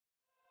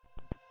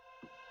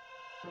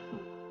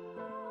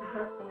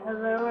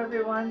Hello,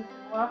 everyone,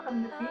 and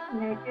welcome to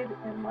Being Naked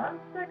in Love,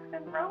 Sex,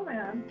 and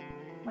Romance.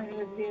 My name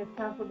is Venus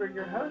Tasselberg,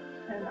 your host,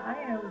 and I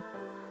am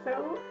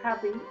so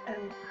happy.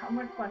 And how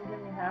much fun can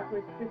we have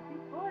with Chrissy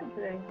Cohen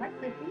today? Hi,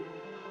 Chrissy.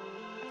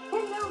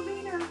 Hello,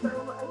 Venus. So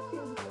I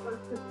think I was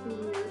just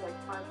seeing you like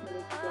 5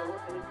 minutes ago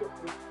in a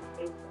different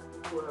place of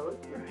this world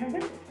in Right?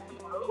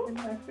 Mexico. In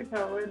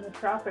Mexico, in the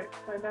tropics.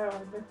 I know,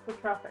 I miss the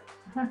tropics.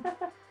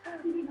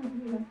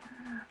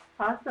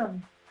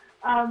 Awesome.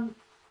 Um,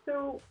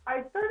 so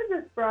I started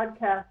this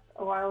broadcast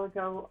a while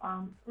ago,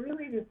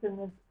 really just in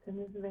this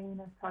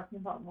vein of talking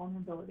about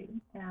vulnerability,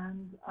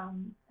 and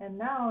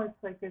now it's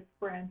like it's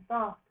branched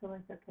off to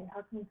like, okay,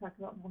 how can we talk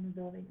about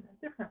vulnerability in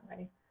a different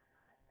way?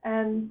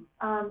 And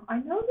I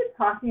know that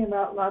talking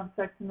about love,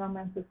 sex, and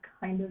romance is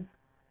kind of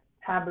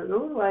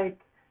taboo, like,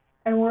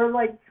 and we're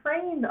like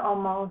trained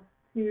almost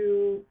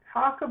to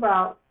talk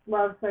about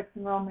love, sex,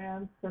 and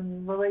romance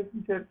and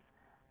relationships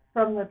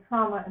from the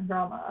trauma and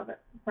drama of it,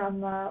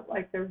 from the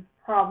like there's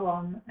a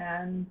problem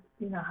and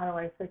how do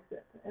I fix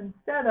it,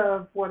 instead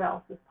of what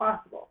else is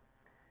possible.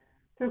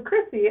 So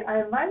Chrissy,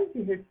 I invited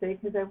you here today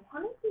because I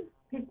wanted to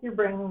pick your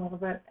brain a little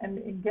bit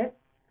and get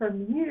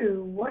from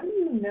you, what do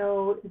you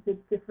know is a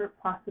different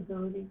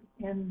possibility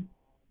in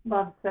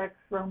love, sex,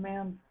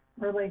 romance,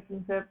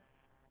 relationships,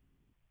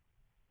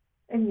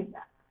 and you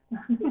that.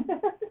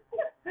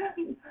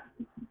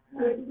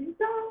 Where did you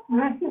go?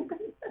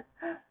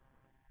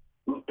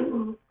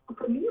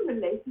 For me,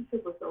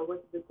 relationship was always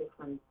a bit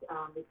different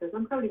because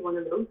I'm probably one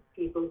of those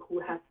people who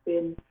have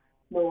been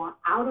more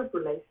out of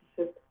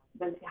relationships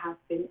than to have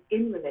been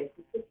in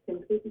relationships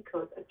simply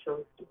because I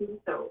chose to do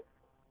so.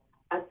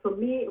 As for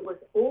me, it was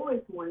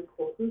always more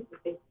important, I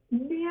think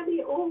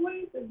nearly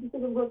always,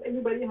 because of course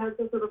everybody has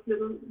a sort of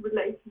little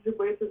relationship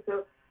where it's just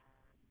go,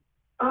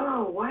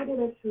 oh, why did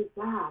I choose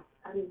that?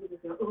 And you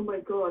just go, oh my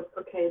God,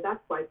 okay,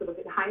 that's why. Sort of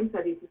in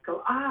hindsight, you just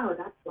go, oh,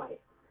 that's why.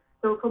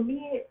 So for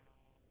me,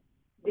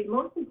 the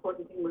most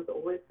important thing was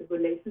always the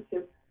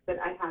relationship that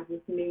I had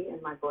with me and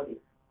my body.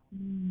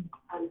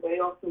 And very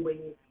often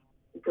we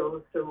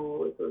go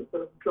through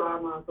sort of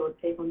dramas or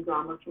take on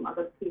dramas from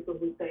other people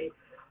who say,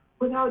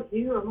 without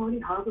you, I'm only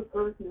half a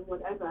person and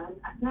whatever. And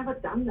I've never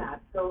done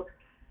that. So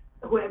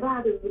whoever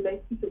had a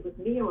relationship with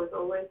me was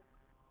always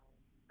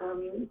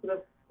sort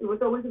of, it was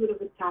always a bit of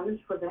a challenge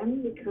for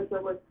them because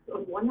I was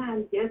on one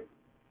hand, yes,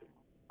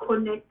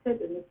 connected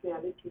in this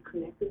reality,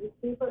 connected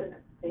with people, and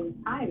at the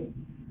same time,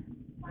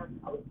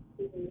 I was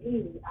feeling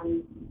me,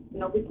 and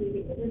obviously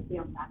the energy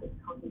of that is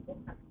totally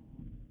different.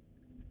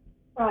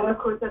 And of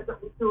course, that's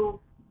also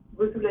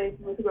with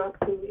relation with regards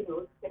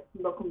to sex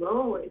and rock and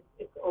roll.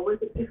 It's always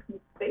a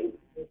different space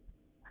it's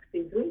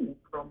actually doing it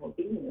from or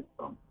being it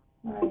from.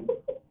 Right.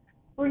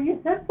 Well, you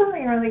said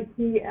something really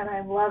key, and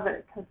I love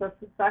it because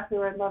that's exactly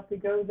where I'd love to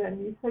go. Then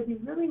you said you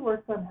really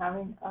worked on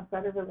having a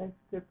better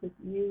relationship with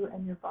you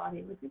and your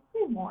body. Would you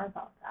say more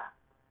about that?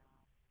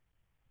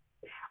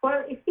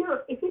 Well, if you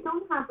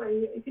don't have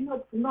if you're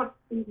not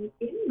even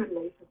in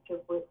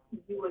relationship with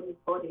you and your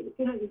body, if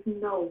you don't even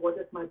know what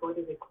does my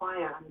body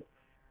require and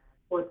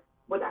what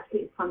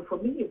actually is fun for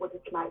me, what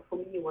it's like for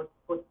me, what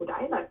would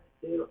I like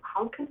to do,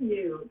 how can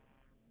you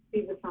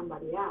be with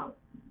somebody else?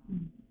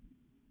 Mm-hmm.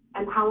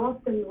 And how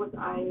often was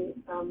I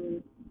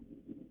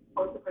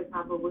also, for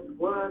example, with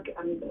work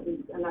and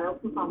I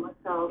often found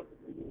myself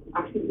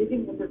actually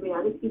living in the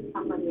reality of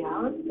somebody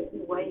else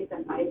in a way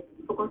that I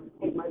forgot to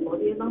take my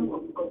body along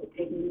or forgot to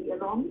take me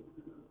along.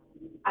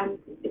 And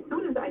as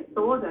soon as I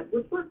saw that,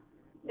 which was,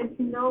 as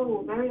you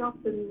know, very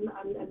often,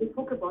 and we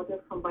talk about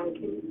that from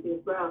biochemistry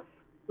as well,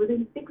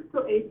 within 6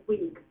 to 8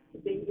 weeks,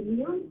 the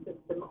immune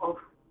system of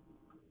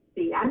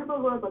the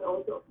animal world, but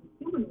also of the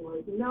human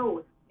world,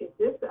 knows is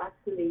this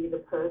actually the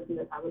person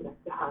that I would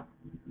like to have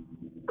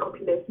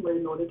copulation with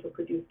in order to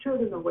produce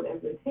children or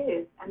whatever it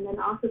is. And then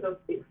after those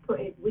 6 to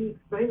 8 weeks,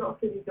 very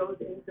often it goes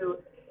into,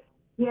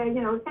 yeah,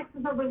 sex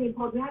is not really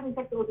important. We're having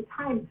sex all the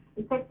time,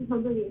 and sex is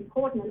not really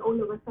important. And all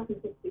of a sudden,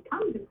 it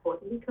becomes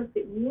important because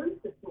the immune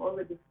system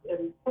already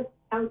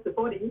tells the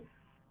body,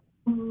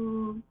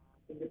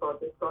 think about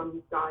this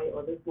guy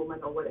or this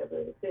woman or whatever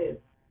it is.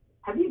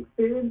 Have you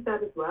experienced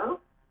that as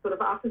well? Sort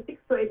of after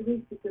 6 to 8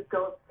 weeks, you just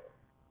go,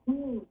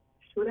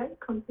 should I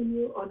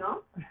continue or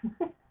not?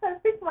 I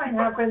think mine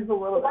happens a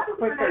little bit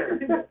quicker.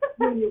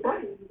 When your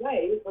body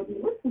way when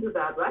you listen to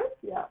that, right?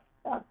 Yeah,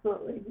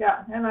 absolutely.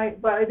 Yeah,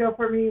 but I know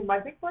for me, I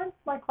think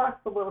my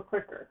clock's a little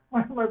quicker.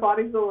 My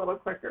body's a little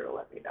quicker to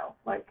let me know.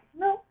 Like,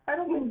 no, I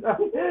don't think so.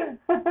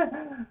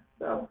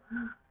 So,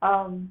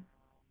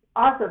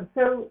 awesome.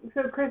 So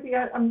Chrissy,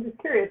 I'm just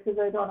curious because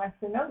I don't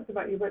actually know this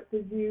about you. But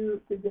have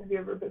you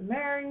ever been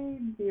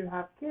married? Do you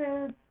have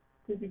kids?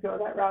 Did you go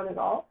that route at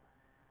all?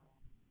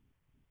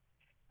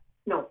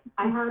 No,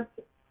 I had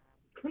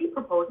 3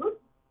 proposals.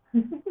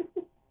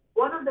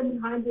 One of them in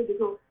hindsight, they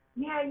go,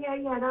 yeah,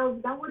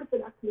 that would have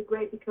been actually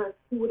great because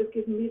he would have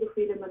given me the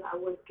freedom and I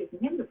would have given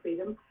him the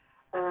freedom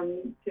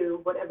to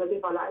whatever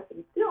live our lives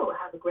and still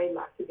have a great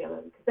life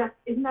together. Because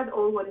isn't that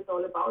all what it's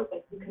all about?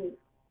 That you can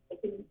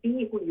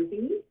be who you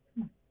be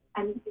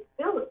and you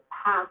still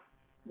have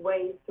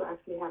ways to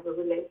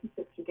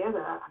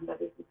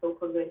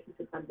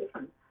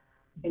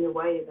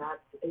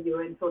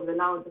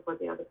pronounce of what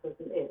the other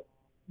person is.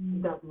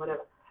 Doesn't,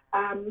 whatever.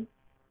 And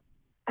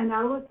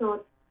I always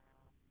thought,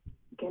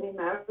 getting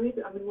married,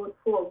 I mean, what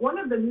for? One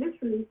of them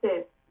literally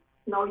said,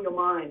 "Now you're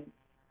mine.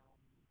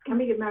 Can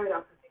we get married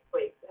after 6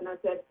 weeks?" And I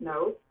said,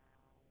 no,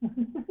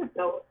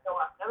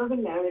 I've never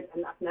been married,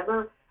 and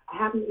I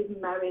haven't even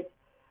married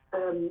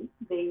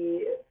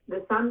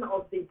the son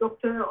of the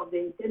doctor, of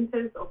the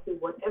dentist, of the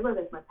whatever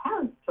that my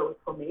parents chose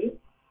for me.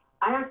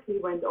 I actually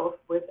went off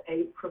with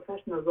a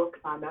professional rock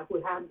climber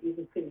who hadn't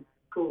even finished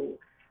school.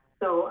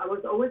 So I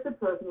was always the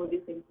person who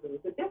did things a little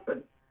bit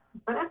different.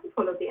 But I just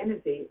followed the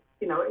energy.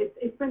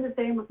 It's been the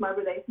same with my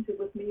relationship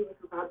with me with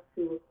regards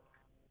to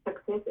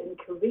success in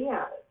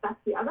career.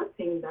 That's the other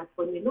thing, that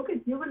when you look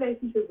at your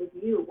relationship with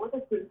you, what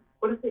does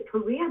the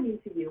career mean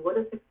to you? What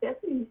does success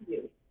mean to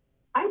you?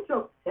 I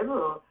dropped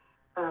several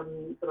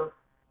sort of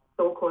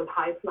so-called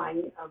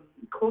high-flying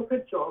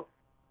corporate jobs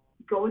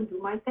to go and do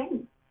my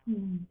thing,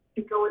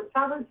 to go and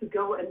travel, to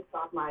go and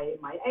start my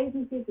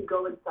agency, to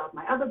go and start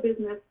my other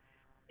business.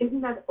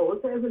 Isn't that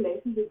also a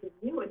relationship with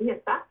you? And yes,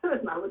 that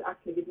person I would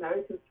actually get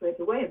married to straight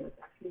away, and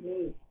that's actually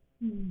me.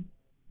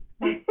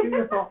 That's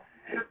beautiful.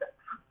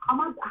 How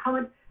much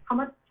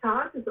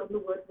charge is on the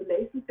word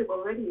relationship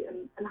already,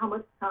 and how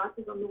much charge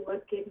is on the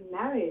word getting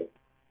married?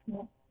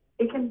 Yeah.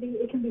 It can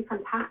be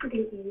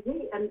fantastically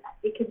easy, and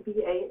it can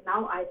be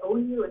now I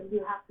own you and you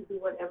have to do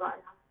whatever I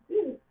have to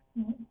do.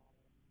 Mm-hmm.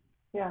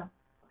 Yeah.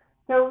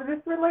 So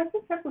this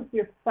relationship with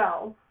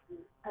yourself,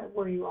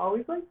 were you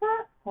always like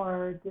that,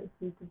 or did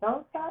you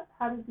develop that?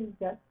 How did you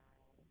get?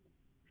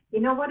 You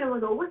know what? I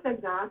was always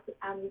like that,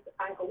 and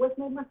I always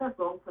made myself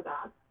wrong for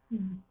that.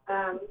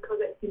 Because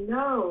as you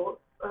know,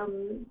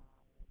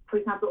 for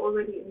example,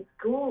 already in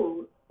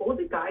school, all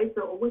the guys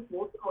are always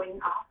going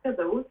after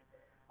those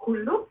who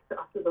looked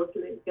after those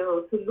little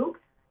girls, who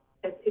looked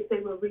as if they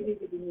were really,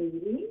 really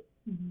needy.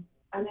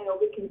 And then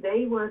obviously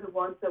they were the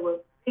ones that were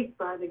picked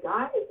by the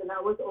guys, and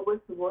I was always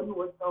the one who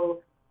was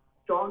so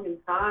strong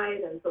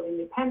inside and so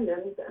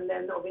independent. And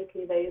then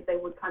obviously they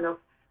would kind of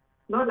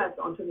not latch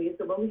onto me.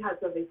 So when we had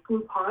a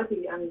school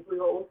party and we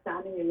were all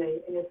standing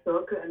in a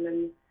circle, and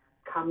then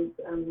comes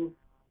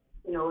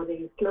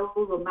the slow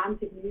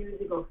romantic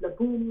music of La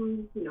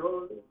Boum,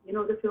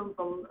 the film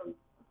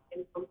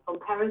from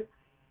Paris,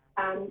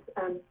 and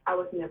I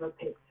was never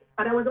picked.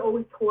 But I was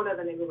always taller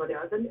than everybody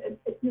else, and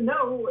if you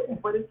know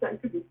what it's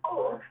like to be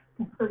tall,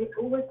 so they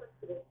always went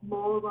to the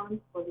small ones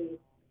for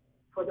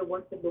the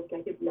ones that looked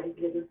like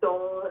a little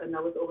doll, and I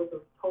was always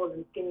so tall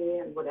and skinny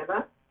and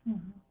whatever.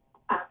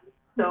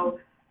 So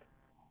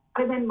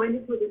I then went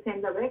into the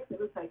same direction. It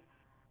was like,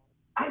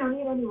 I don't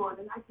need anyone,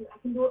 and I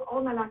can do it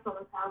all my life by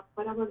myself.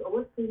 But I was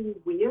always feeling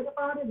weird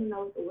about it, and I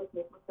was always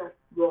making myself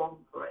wrong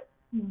for it.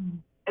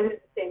 And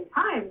at the same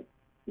time,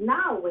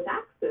 now with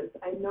Access,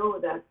 I know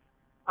that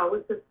I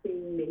was just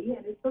being me,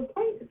 and it's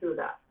okay to do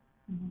that.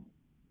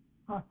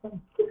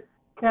 Awesome.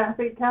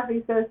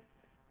 Kathy says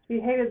she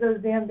hated those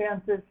damn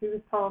dancers. She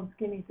was tall and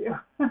skinny too.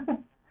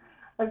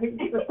 I think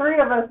the three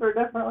of us are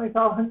definitely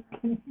tall and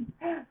skinny.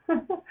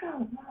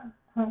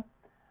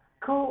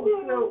 Cool.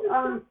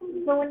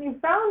 So when you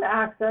found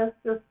Access,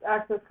 just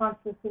Access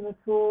Consciousness in the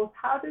tools,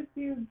 how did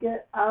you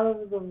get out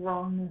of the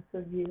wrongness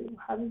of you?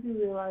 How did you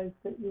realize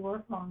that you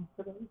weren't wrong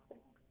for those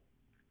things?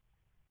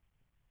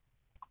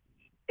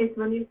 It's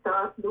when you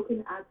start looking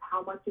at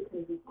how much you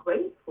can be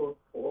grateful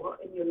for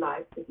in your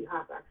life, that you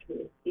have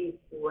actually achieved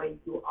where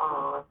you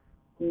are,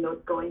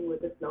 not going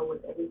with the flow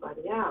with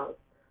everybody else,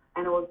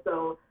 and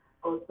also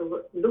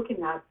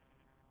looking at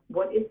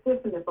what is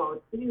different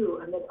about you,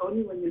 and that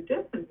only when you're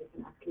different you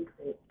can actually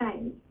create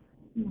change.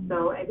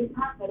 So every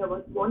time that I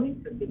was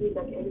wanting to be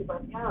like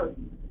everybody else,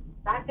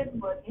 that didn't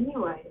work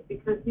anyway,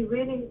 because you're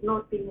really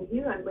not being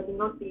you, and when you're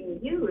not being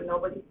you,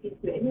 nobody sees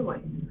you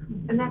anyway.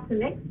 And that's the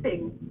next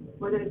thing,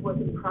 whether it was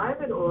in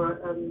private or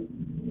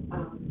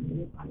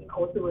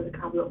also with a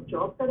couple of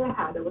jobs that I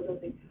had,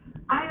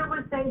 I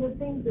always say the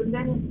things, and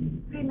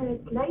then 3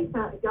 minutes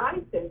later a guy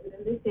says it,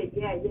 and they say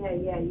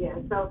yeah.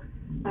 So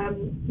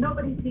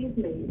nobody sees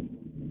me.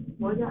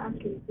 Was I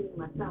actually seeing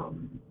myself?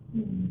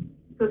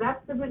 So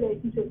that's the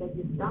relationship that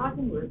you're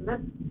starting with. And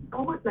that's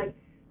almost like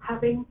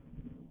having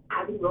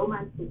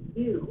romance with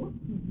you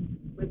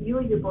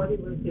and your body,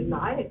 with your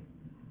life,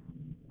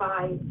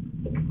 by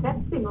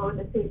accepting, or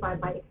let's say by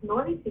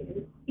acknowledging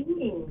and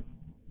seeing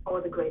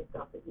all the great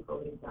stuff that you've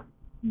already done.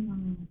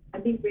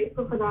 And being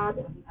grateful for that,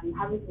 and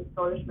having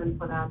acknowledgement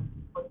for that,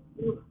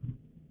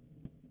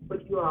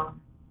 what you are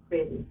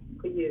creating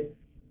for you.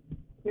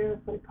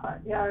 Beautifully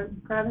put. Yeah,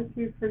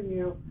 gratitude for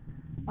you.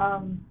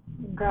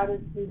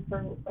 Gratitude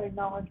for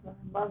acknowledgement.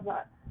 I love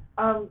that.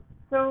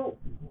 So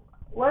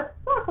let's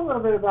talk a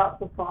little bit about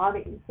the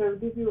body. So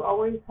did you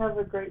always have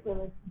a great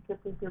relationship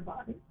with your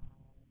body?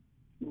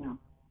 No.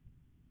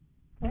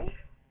 Okay.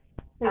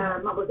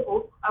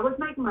 I was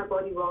making my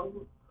body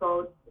wrong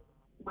for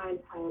my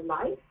entire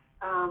life.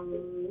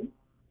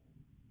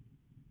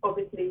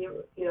 Obviously,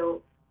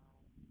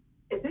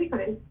 it's really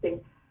kind of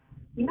interesting.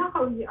 You know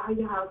how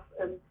you have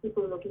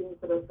people looking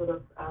sort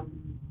of how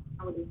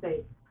would you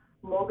say,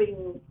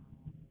 mobbing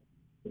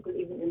people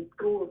even in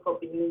school for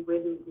being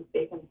really, really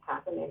big and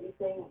fat and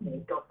everything, and they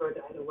got her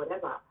diet or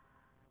whatever.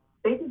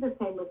 They did the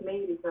same with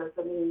me because,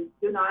 I mean,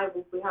 you and I,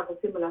 we have a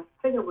similar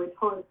figure. We're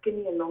tall and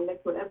skinny and long legs,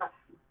 whatever.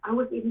 I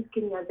was even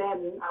skinnier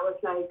then. I was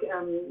like,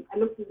 I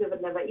looked as if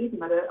I'd never eaten,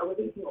 but I was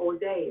eating all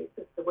day. It's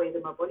just the way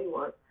that my body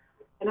was.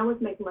 And I was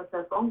making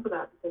myself wrong for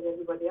that because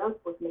everybody else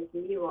was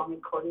making me wrong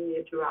and calling me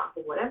a giraffe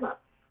or whatever,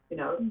 you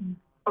know.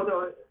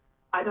 Although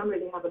I don't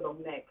really have a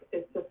long neck.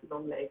 It's just a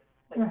long leg,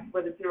 like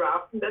with a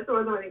giraffe. And that's what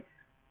I was like,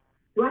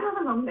 do I have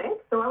a long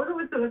leg? So I was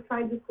always sort of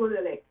trying to pull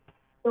the leg.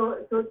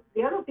 So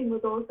the other thing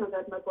was also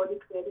that my body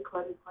created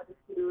quite a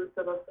few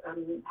sort of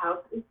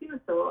health issues.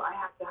 So I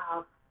had to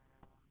have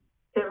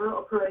several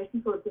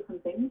operations for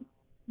different things.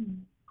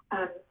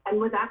 And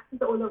with access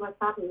all of a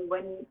sudden,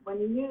 when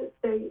you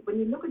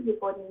look at your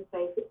body and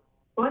say,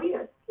 body,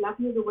 I love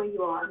you the way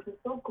you are. I'm just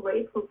so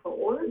grateful for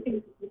all the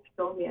things that you've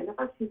shown me. And I've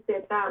actually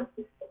said that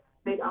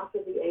right after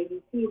the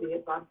ABC, the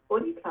advanced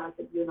body class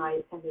that you and I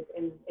attended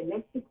in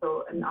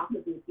Mexico, and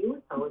after the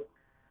abuse house,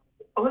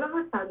 all of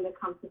a sudden there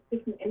comes this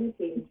different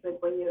energy into it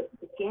when you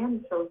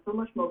again show so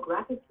much more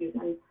gratitude.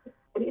 And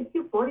it's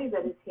your body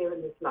that is here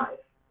in this life.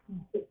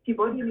 It's your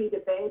body you need a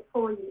bed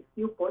for, it's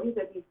your body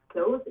that needs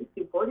clothes, it's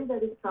your body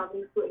that is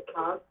traveling to a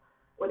class,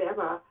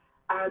 whatever.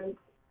 And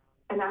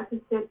as I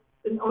said,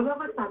 and all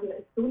of a sudden,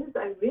 as soon as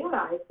I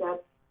realized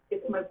that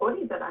it's my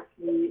body that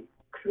actually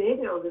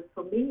created all this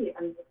for me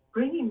and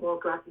bringing more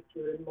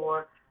gratitude and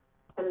more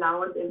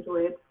allowance into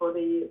it for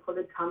the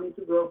tummy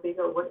to grow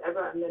bigger or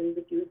whatever, and then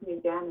reducing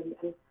again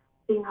and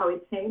seeing how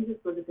it changes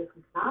with the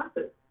different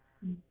classes.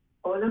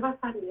 All of a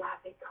sudden, you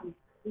have a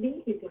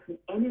completely different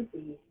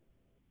energy.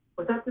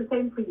 Was that the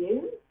same for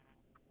you?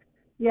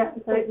 Yes.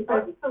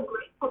 I'm so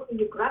grateful for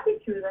your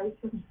gratitude. And it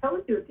just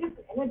shows you a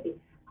different energy.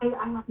 Hey,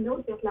 I have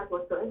no jet lag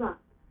whatsoever.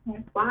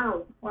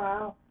 Wow.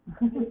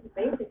 It's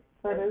amazing.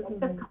 That is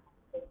amazing.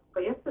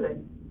 For yesterday.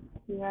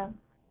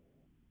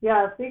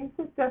 Yeah, things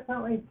have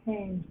definitely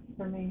changed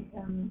for me,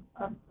 and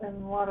a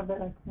lot of it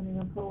I can't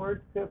even put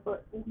words to it,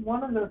 but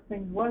one of those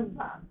things was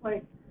that,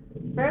 like,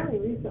 fairly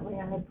recently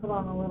I had put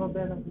on a little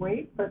bit of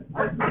weight, but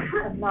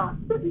I'm not.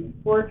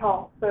 We're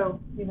tall, so,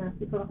 you know, if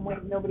you put on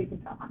weight, nobody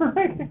can tell.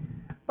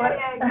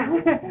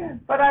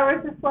 But I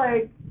was just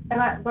like,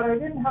 but I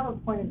didn't have a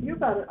point of view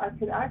about it. I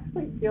could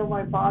actually feel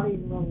my body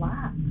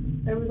relax.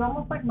 It was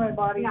almost like my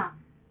body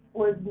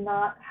was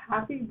not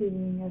happy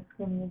being as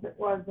skinny as it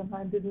was, and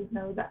I didn't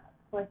know that.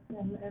 Like,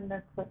 and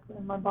that's like,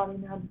 and my body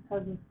now just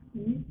has this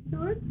ease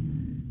to it,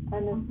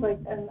 and it's like,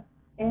 and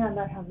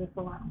I have this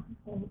allowance,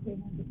 and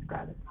this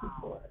gratitude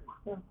for it.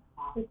 So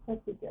it's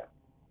such a gift.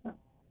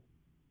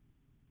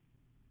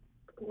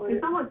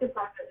 It's almost just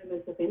like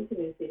elements of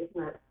intimacy,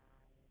 isn't it?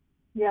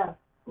 Yeah.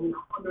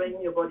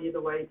 Honoring your body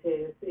the way it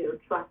is,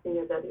 trusting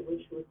it that it will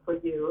choose for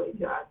you if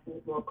you're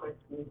asking more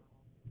questions,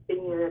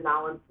 being an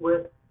allowance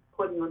with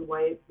putting on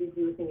weight,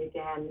 reducing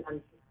again, and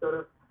just sort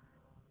of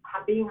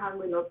being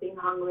hungry, not being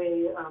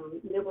hungry,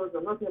 nibbles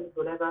or not nibbles,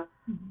 whatever.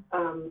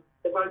 The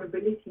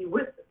vulnerability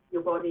with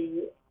your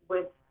body,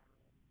 with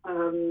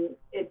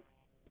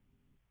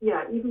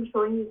even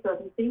showing you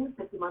certain things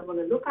that you might want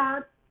to look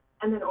at,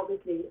 and then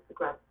obviously the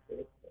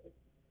gratitude. It's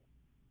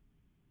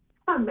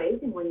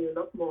amazing when you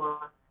look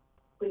more.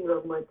 Bring a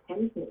little more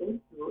attention into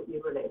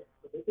your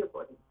relationship with your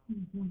body.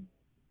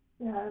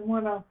 Yeah, and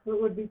what else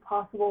would be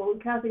possible?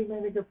 Kathy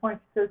made a good point.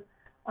 She says,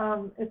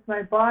 it's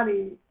my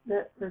body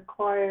that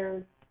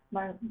requires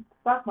my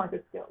stock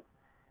market skills.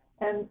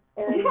 And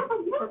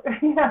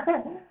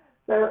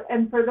So,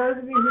 and for those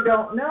of you who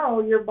don't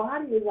know, your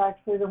body is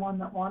actually the one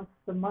that wants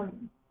the money.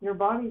 Your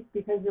body,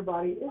 because your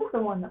body is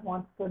the one that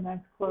wants the nice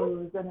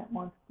clothes and it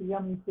wants the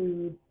yummy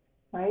food,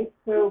 right?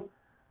 So,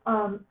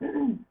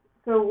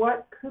 so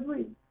what could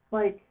we,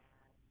 like,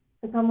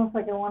 it's almost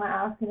like I want to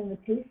ask an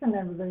invitation to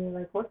everybody,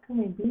 like, what can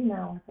we be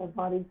now with our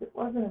bodies that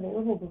wasn't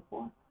available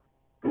before?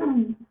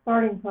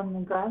 Starting from the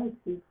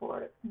gratitude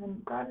for it,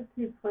 and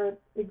gratitude for it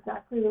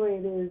exactly the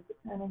way it is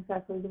and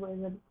exactly the way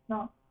that it's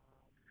not.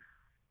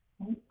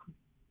 Right?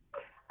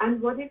 And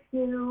what if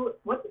you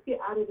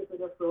added a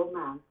bit of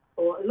romance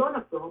or a lot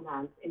of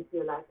romance into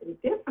your life in a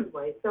different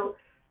way? So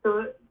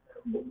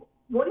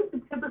what is the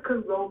typical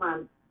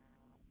romance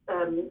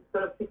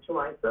sort of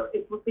picture-wise? So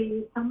it would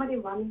be somebody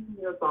running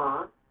in your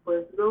bar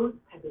with rose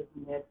petals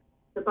in it,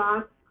 the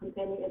bar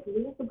containing at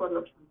least a bottle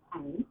of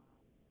champagne,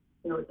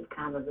 with the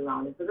candles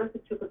around it. So that's a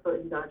typical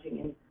indulging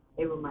in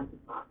a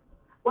romantic bar.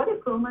 What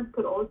if romance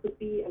could also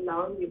be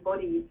allowing your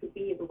body to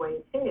be the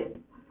way it is?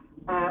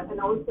 And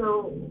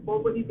also,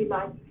 what would it be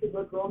like if you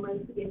brought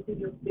romance into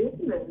your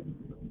business?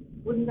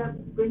 Wouldn't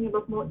that bring a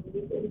lot more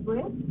ease into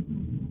it?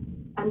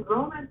 And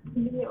romance to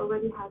me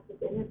already has this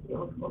energy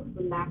of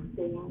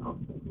relaxing, of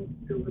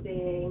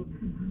soothing.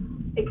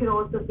 It can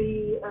also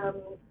be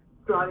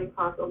driving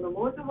fast on the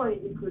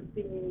motorway. It could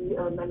be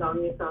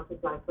allowing yourself to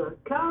fly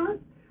first class.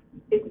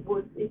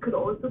 It could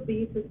also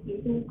be just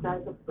eating a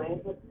slice of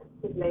bread with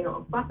a layer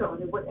of butter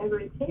on it, whatever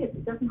it is.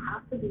 It doesn't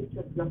have to be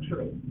just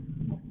luxury.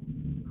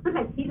 It's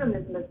like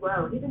hedonism as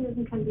well.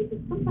 Hedonism can be the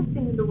simplest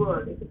thing in the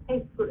world. If it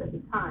tastes good at the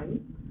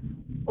time,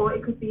 or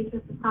it could be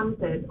just a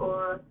sunset,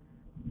 or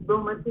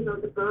romance,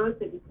 the birds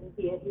that you can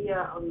hear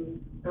here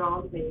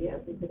around me as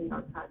we're sitting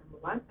outside on the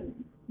balcony.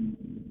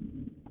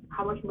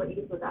 How much more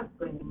ease would that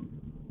bring?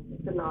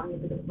 It's allowing a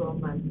bit of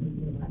romance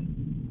into your life.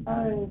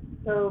 That is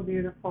so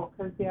beautiful,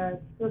 because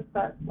it's just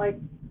that, like,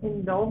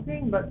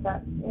 indulging, but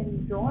that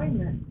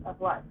enjoyment of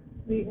life,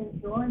 the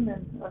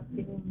enjoyment of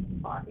being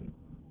embodied.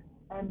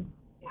 And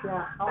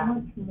how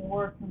much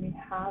more can we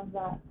have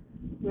that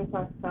with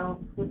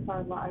ourselves, with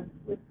our lives,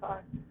 with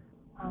our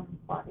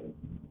bodies?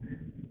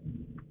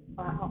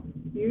 Wow,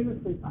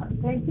 beautifully done.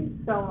 Thank you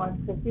so much,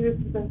 Chrissy. This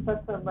has been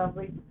such a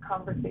lovely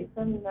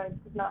conversation. I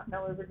did not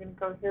know we were going to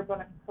go here, but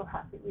I'm so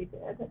happy we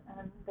did.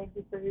 And thank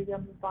you for your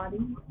yummy body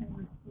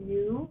and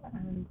you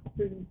and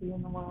who you be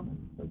in the world.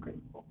 I'm so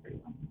grateful for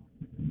you.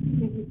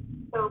 Thank you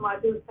so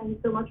much. Thank you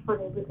so much for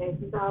the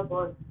invitation. I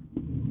was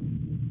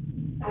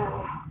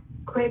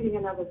craving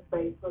another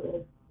space for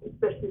this,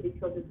 especially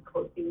because it's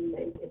called being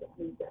naked,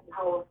 and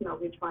how often are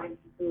we trying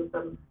to do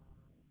some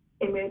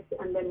image,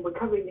 and then we're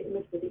covering the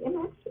image with the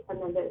image,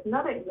 and then there's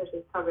another image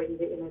that's covering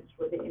the image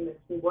with the image.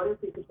 And what if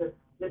we could just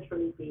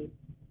literally be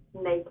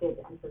naked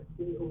and just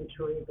be who we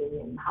truly be,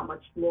 and how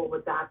much more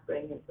would that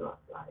bring into our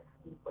life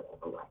in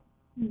whatever way?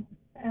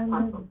 And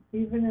then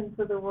even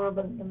into the world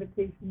of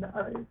invitation to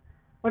others.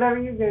 Whatever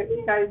you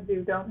guys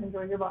do, don't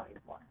enjoy your bodies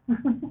more.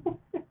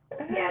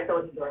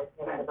 Don't enjoy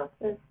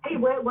it. Hey,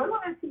 when will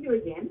I see you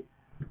again?